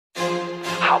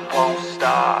I won't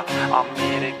stop, I'm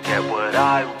here to get what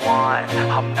I want.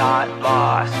 I'm not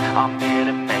lost, I'm here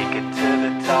to make it to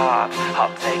the top.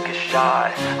 I'll take a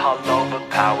shot, I'll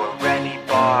overpower any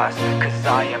boss. Cause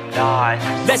I am not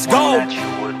Let's someone go. that you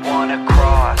would wanna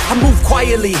cross. I move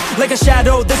quietly, like a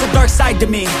shadow, there's a dark side to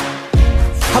me.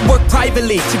 I work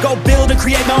privately to go build and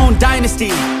create my own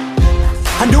dynasty.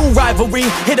 A new rivalry,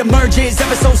 it emerges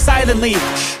ever so silently.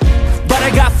 But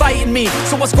I got fight in me,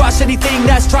 so I'll squash anything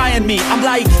that's trying me. I'm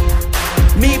like,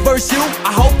 me versus you,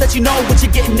 I hope that you know what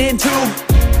you're getting into.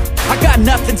 I got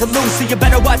nothing to lose, so you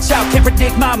better watch out, can't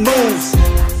predict my moves.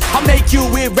 I'll make you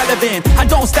irrelevant, I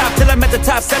don't stop till I'm at the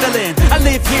top settling. I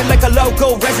live here like a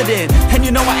local resident, and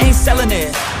you know I ain't selling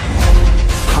it.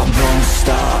 I won't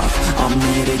stop, I'm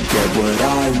here to get what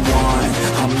I want.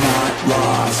 I'm not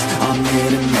lost, I'm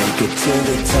here to make it to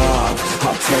the top.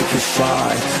 I'll take a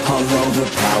shot, I'll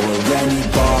overpower any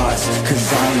boss.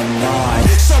 Cause I am not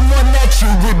someone that you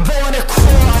would wanna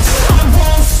cross. I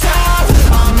won't stop,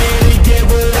 I'm here to get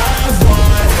what I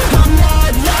want. I'm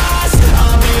not lost,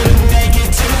 I'm here to make it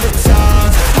to the top.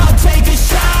 I'll take a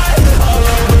shot, I'll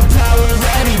overpower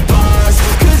any boss.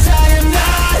 Cause I am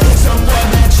not someone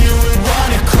that you would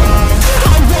wanna cross.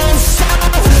 I won't stop,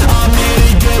 I'm here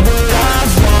to get what I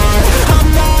want. I'm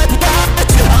not lost,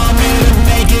 I'm here to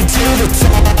make it to the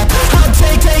top. I'll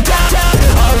take out,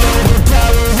 I'll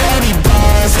overpower any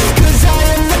boss. Cause I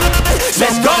am not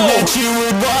someone that you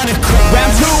would wanna cross.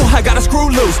 Round two, I gotta screw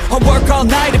loose. I'll work all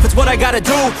night if it's what I gotta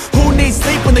do. Who needs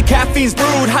sleep when the caffeine's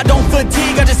brewed? I don't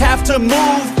fatigue, I just have to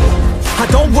move. I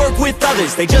don't work with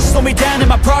others, they just slow me down and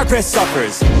my progress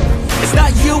suffers. It's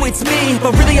not you, it's me,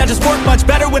 but really I just work much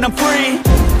better when I'm free.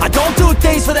 I don't do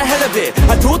things for the hell of it,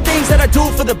 I do things that I do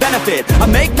for the benefit. I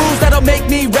make moves that'll make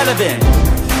me relevant.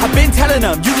 I've been telling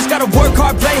them, you just gotta work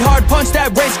hard, play hard, punch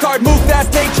that race card, move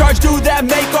fast, take charge, do that,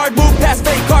 make art, move past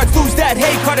fake cards, lose that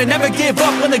hate card, and never give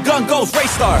up when the gun goes,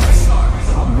 race starts.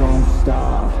 I won't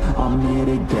stop, I'm here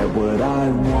to get what I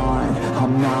want.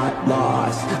 I'm not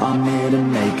lost, I'm here to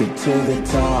make it to the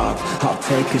top. I'll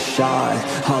take a shot,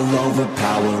 I'll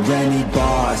overpower any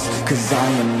boss. Cause I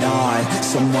am not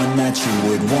someone that you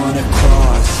would wanna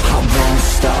cross. I won't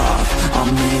stop,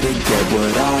 I'm here to get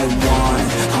what I want.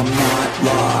 I'm not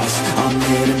lost, I'm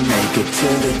here to make it to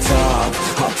the top.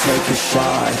 I'll take a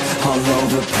shot, I'll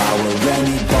overpower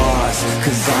any boss.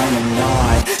 Cause I am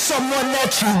not someone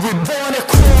that you would wanna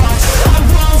cross. I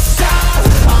won't stop,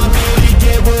 I'm here to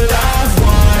get what I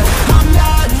want. I'm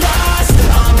not lost,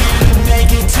 I'm here to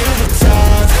make it to the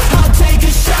top. I'll take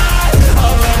a shot,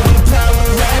 I'll overpower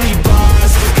any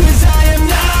boss. Cause I am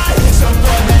not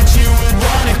someone that you would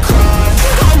wanna cross.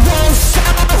 I won't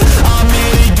stop, I'm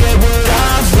here to get what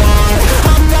I want.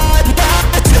 I'm not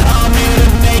lost, I'm here to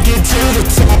make it to the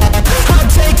top. I'll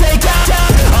take out,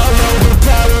 I'll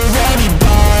overpower any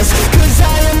boss. Cause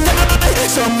I am not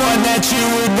someone that you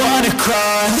would wanna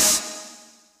cross.